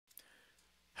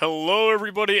Hello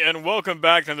everybody and welcome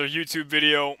back to another YouTube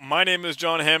video. My name is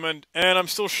John Hammond and I'm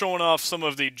still showing off some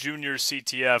of the junior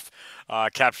CTF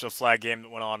capture the flag game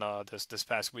that went on this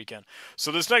past weekend.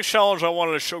 So this next challenge I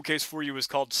wanted to showcase for you is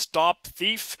called Stop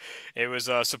Thief. It was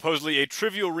supposedly a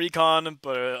trivial recon,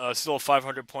 but still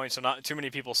 500 points, so not too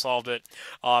many people solved it.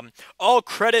 All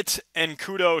credit and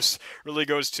kudos really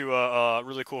goes to a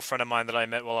really cool friend of mine that I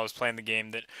met while I was playing the game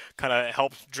that kind of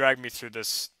helped drag me through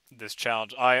this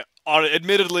challenge. I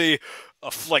admittedly,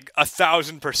 like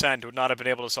 1,000% would not have been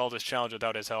able to solve this challenge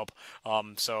without his help.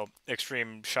 So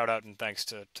extreme shout out and thanks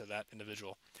to that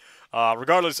individual.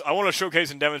 Regardless, I want to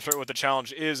showcase and demonstrate what the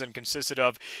challenge is and consisted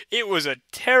of. It was a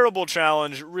terrible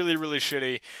challenge, really, really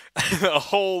shitty, a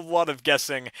whole lot of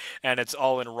guessing, and it's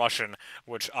all in Russian,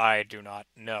 which I do not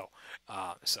know.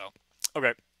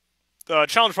 Okay. The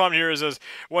challenge problem here is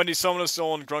Wendy, someone has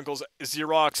stolen Grunkle's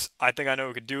Xerox. I think I know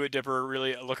who could do it, Dipper.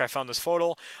 Really, look, I found this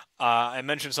photo. I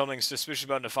mentioned something suspicious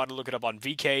about it, and if I had to look it up on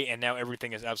VK, and now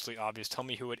everything is absolutely obvious. Tell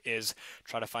me who it is.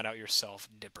 Try to find out yourself,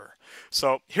 Dipper.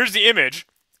 So here's the image,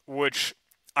 which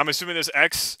I'm assuming this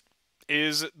X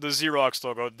is the Xerox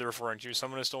logo they're referring to.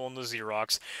 Someone has stolen the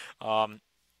Xerox.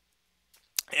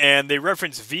 And they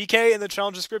reference VK in the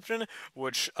challenge description,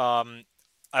 which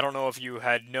I don't know if you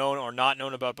had known or not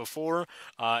known about before.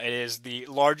 It is the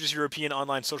largest European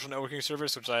online social networking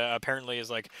service, which apparently is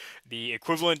like the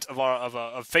equivalent of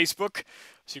Facebook.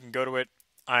 So you can go to it,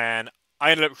 and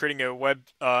I ended up creating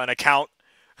an account.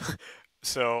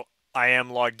 So I am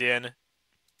logged in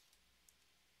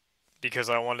because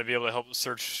I wanted to be able to help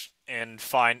search and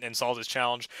find and solve this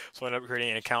challenge. So I ended up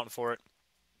creating an account for it.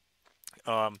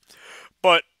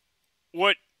 But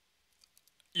what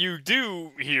you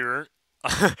do here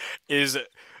is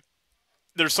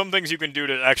there's some things you can do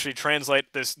to actually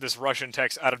translate this Russian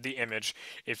text out of the image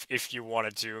if you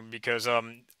wanted to, because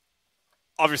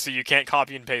obviously you can't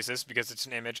copy and paste this because it's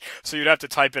an image, so you'd have to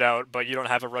type it out, but you don't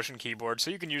have a Russian keyboard, so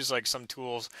you can use like some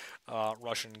tools.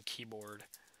 Russian keyboard,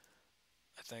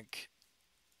 I think.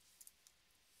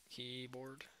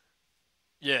 Keyboard,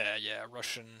 yeah,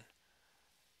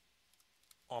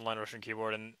 online Russian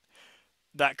keyboard, and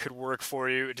that could work for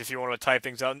you if you want to type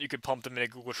things out. You could pump them into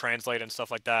Google Translate and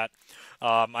stuff like that.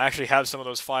 I actually have some of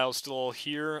those files still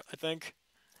here, I think.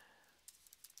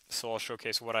 So I'll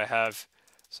showcase what I have.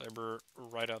 Cyber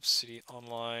Write-Up, City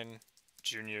Online,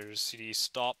 Juniors, City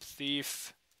Stop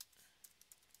Thief.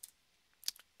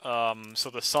 So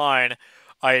the sign,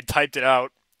 I had typed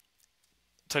out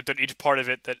each part of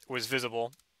it that was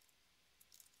visible.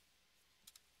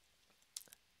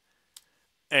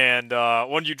 And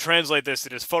when you translate this,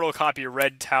 it is photocopy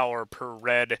red tower per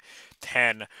red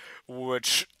 10,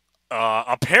 which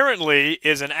apparently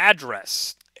is an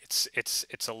address.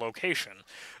 It's a location.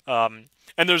 And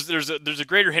there's a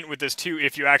greater hint with this too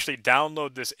if you actually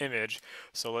download this image.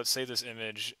 So let's save this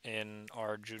image in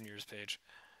our juniors page,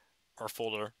 our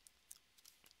folder.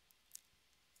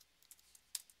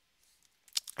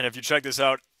 And if you check this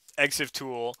out, EXIF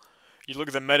tool, you look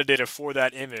at the metadata for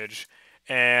that image,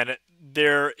 and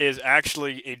there is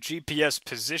actually a GPS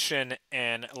position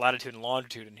and latitude and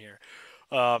longitude in here.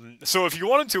 So if you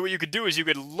wanted to, what you could do is you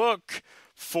could look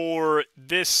for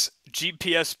this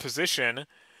GPS position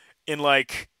in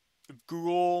like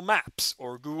Google Maps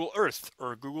or Google Earth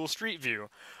or Google Street View.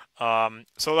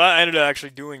 So I ended up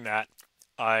actually doing that.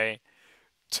 I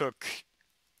took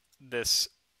this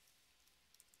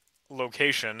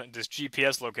location, this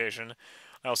GPS location.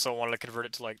 I also wanted to convert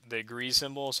it to like the degree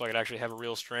symbol so I could actually have a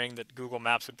real string that Google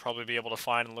Maps would probably be able to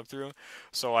find and look through.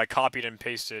 So I copied and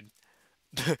pasted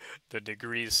the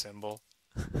degrees symbol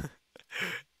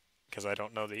because I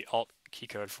don't know the alt key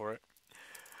code for it.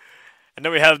 And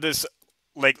then we have this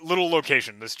like little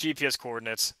location, this GPS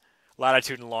coordinates,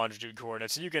 latitude and longitude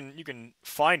coordinates. And you can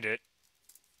find it.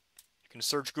 You can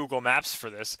search Google Maps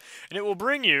for this, and it will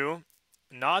bring you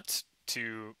not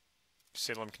to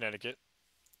Salem, Connecticut.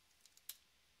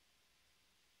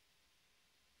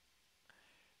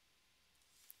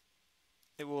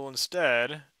 It will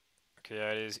instead, okay,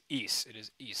 it is east. It is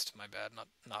east, my bad,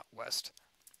 not west.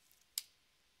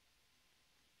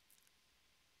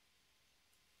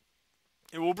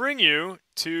 It will bring you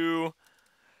to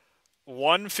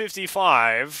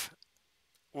 155,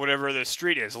 whatever the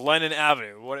street is, Lennon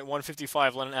Avenue.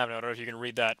 155 Lennon Avenue. I don't know if you can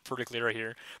read that vertically right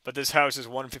here, but this house is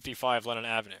 155 Lennon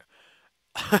Avenue.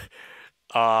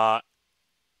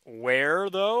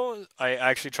 Where, though? I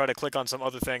actually try to click on some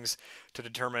other things to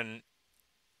determine,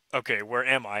 okay, where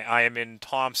am I? I am in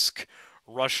Tomsk,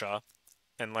 Russia,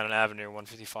 and Lennon Avenue,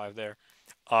 155 there.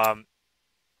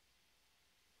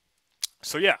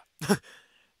 So yeah,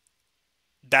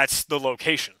 that's the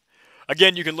location.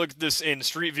 again, you can look at this in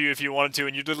Street View if you wanted to,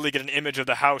 and you literally get an image of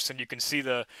the house, and you can see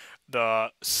the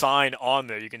sign on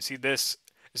there. You can see this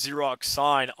Xerox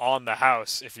sign on the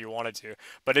house if you wanted to,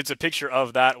 but it's a picture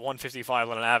of that 155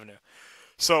 Lennon Avenue.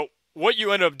 So what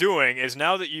you end up doing is,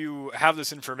 now that you have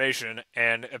this information,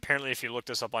 and apparently if you look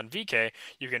this up on VK,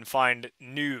 you can find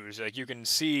news. Like, you can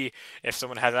see if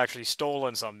someone has actually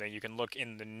stolen something. You can look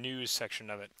in the news section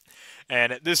of it.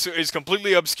 And this is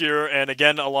completely obscure, and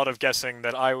again, a lot of guessing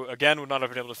that I, again, would not have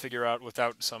been able to figure out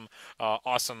without some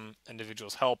awesome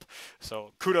individual's help.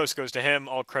 So kudos goes to him.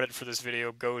 All credit for this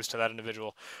video goes to that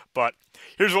individual. But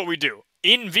here's what we do.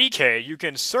 In VK, you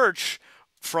can search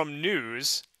from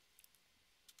news,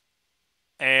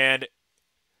 and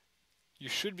you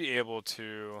should be able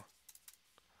to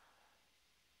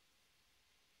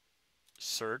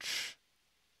search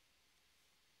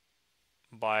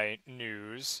by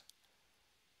news,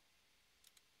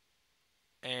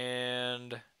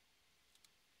 and I'm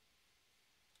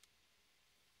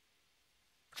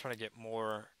trying to get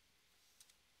more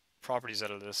properties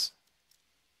out of this.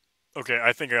 Okay,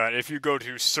 I think if you go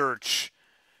to search,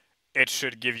 it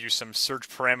should give you some search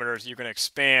parameters you can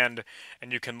expand,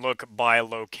 and you can look by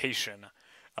location.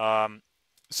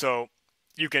 So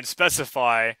you can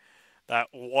specify that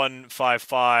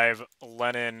 155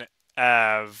 Lenin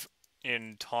Ave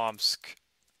in Tomsk,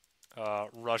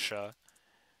 Russia,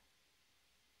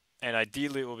 and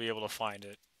ideally we'll be able to find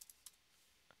it.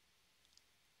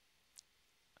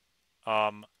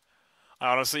 I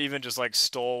honestly even just like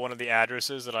stole one of the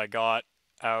addresses that I got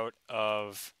out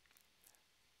of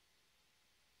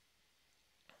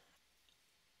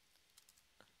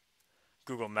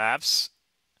Google Maps,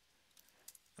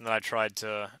 and then I tried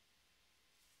to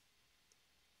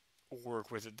work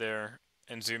with it there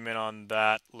and zoom in on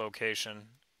that location,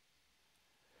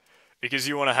 because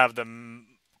you want to have the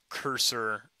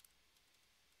cursor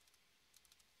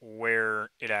where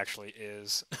it actually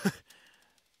is.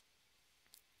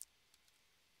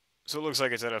 So it looks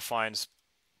like it's at a fine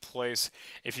place.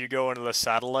 If you go into the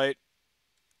satellite,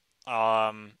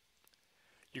 you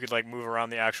could like move around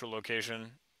the actual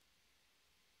location.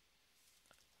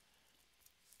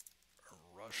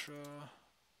 Russia.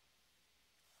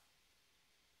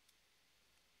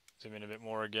 Zoom in a bit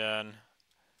more again.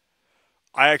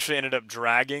 I actually ended up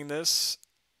dragging this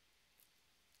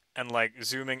and like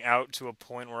zooming out to a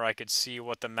point where I could see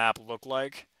what the map looked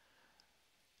like.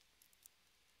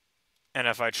 And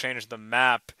if I change the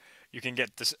map, you can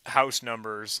get this house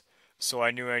numbers. So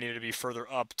I knew I needed to be further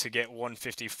up to get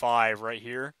 155 right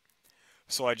here.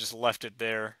 So I just left it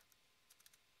there.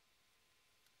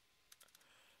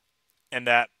 And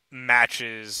that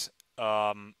matches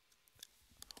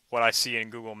what I see in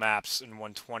Google Maps in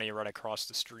 120 right across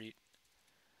the street.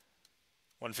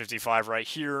 155 right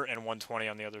here and 120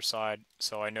 on the other side.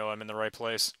 So I know I'm in the right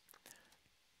place.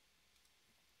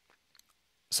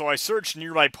 So I searched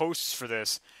nearby posts for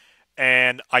this,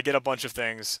 and I get a bunch of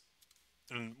things.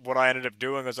 And what I ended up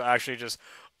doing was I actually just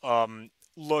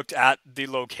looked at the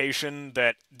location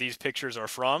that these pictures are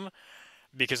from,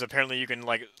 because apparently you can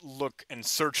like look and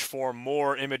search for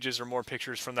more images or more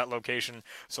pictures from that location.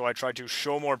 So I tried to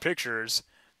show more pictures,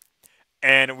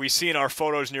 and we see in our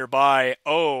photos nearby,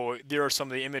 oh, there are some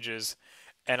of the images,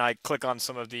 and I click on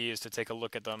some of these to take a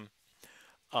look at them.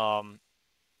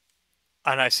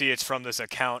 And I see it's from this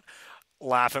account,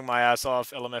 laughing my ass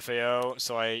off, LMFAO,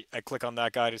 so I click on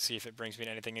that guy to see if it brings me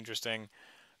to anything interesting.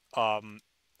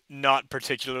 Not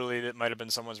particularly, that might have been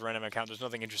someone's random account. There's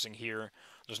nothing interesting here.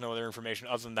 There's no other information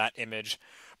other than that image.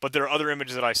 But there are other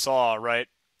images that I saw, right?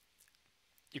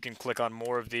 You can click on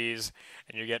more of these,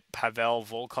 and you get Pavel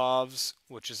Volkov's,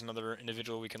 which is another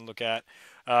individual we can look at.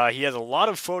 He has a lot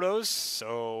of photos,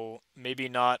 so maybe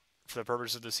not for the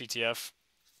purpose of the CTF,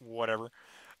 whatever.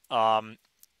 Are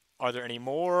there any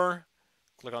more?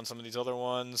 Click on some of these other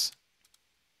ones.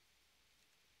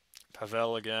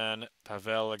 Pavel again,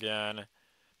 Pavel again,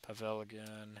 Pavel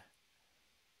again.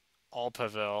 All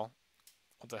Pavel.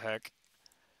 What the heck?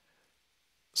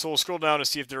 So we'll scroll down to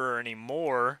see if there are any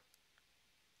more.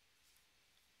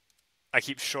 I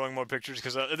keep showing more pictures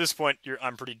because at this point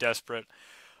I'm pretty desperate.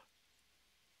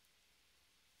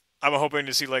 I'm hoping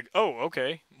to see like, oh,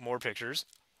 okay, more pictures.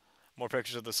 More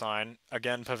pictures of the sign.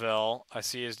 Again, Pavel. I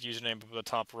see his username up at the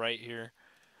top right here.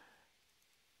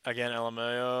 Again,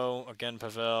 LMAO. Again,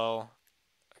 Pavel.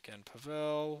 Again,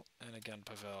 Pavel. And again,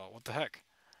 Pavel. What the heck?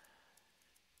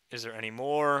 Is there any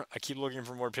more? I keep looking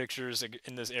for more pictures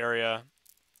in this area.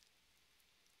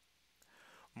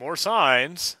 More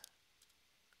signs.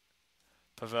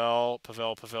 Pavel,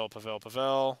 Pavel, Pavel, Pavel,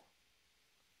 Pavel.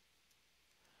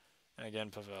 And again,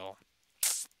 Pavel.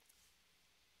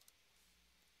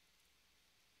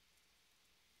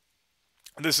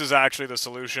 This is actually the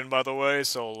solution, by the way,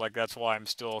 so like that's why I'm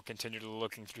still continually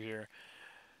looking through here.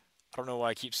 I don't know why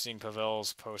I keep seeing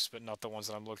Pavel's posts, but not the ones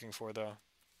that I'm looking for, though.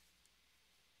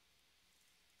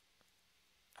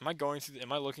 Am I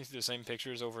looking through the same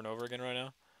pictures over and over again right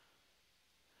now?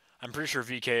 I'm pretty sure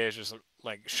VK is just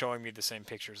like showing me the same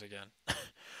pictures again.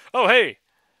 Oh, hey,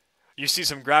 you see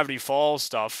some Gravity Falls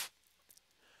stuff,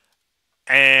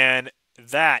 and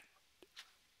that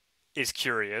is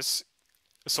curious.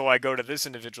 So I go to this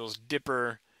individual's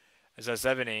Dipper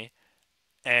Zazevany,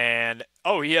 and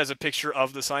oh, he has a picture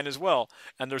of the sign as well,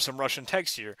 and there's some Russian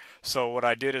text here. So what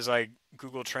I did is I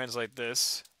Google Translate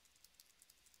this,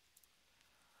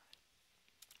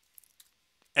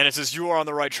 and it says you are on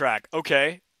the right track.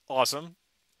 Okay, awesome.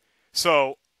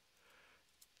 So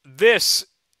this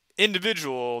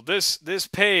individual, this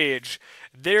page,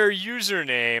 their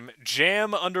username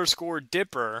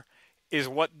jam_dipper is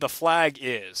what the flag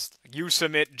is. You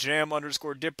submit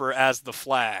jam_dipper as the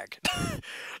flag.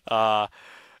 uh,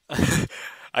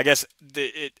 I guess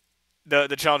the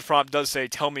challenge prompt does say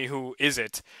tell me who is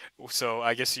it, so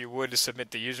I guess you would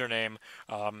submit the username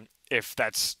if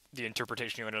that's the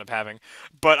interpretation you ended up having.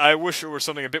 But I wish it were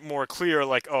something a bit more clear,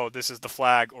 like, oh, this is the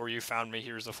flag, or you found me,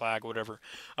 here's the flag, whatever.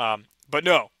 But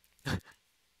no.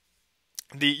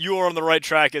 The you are on the right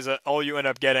track is all you end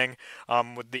up getting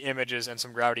with the images and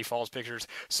some Gravity Falls pictures.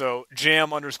 So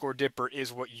jam_dipper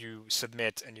is what you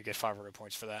submit, and you get 500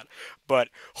 points for that. But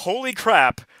holy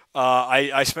crap,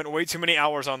 I spent way too many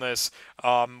hours on this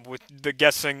with the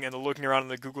guessing and the looking around in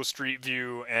the Google Street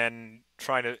View and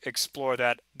trying to explore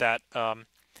that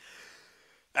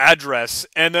address,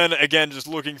 and then again just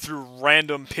looking through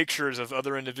random pictures of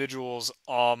other individuals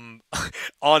on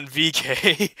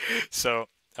VK. So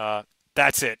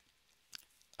that's it.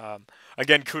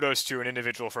 Again, kudos to an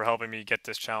individual for helping me get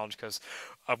this challenge, because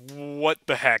what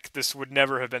the heck, this would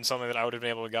never have been something that I would have been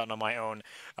able to gotten on my own.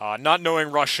 Not knowing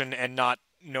Russian and not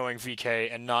knowing VK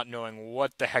and not knowing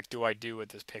what the heck do I do with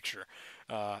this picture.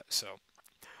 So,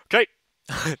 okay,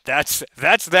 that's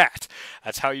that.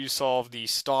 That's how you solve the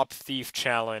Stop Thief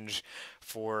Challenge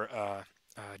for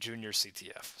Junior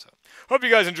CTF. So, hope you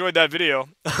guys enjoyed that video.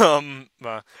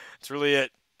 That's really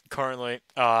it currently,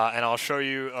 and I'll show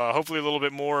you hopefully a little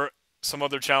bit more, some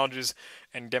other challenges,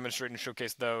 and demonstrate and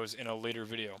showcase those in a later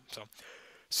video. So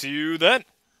see you then.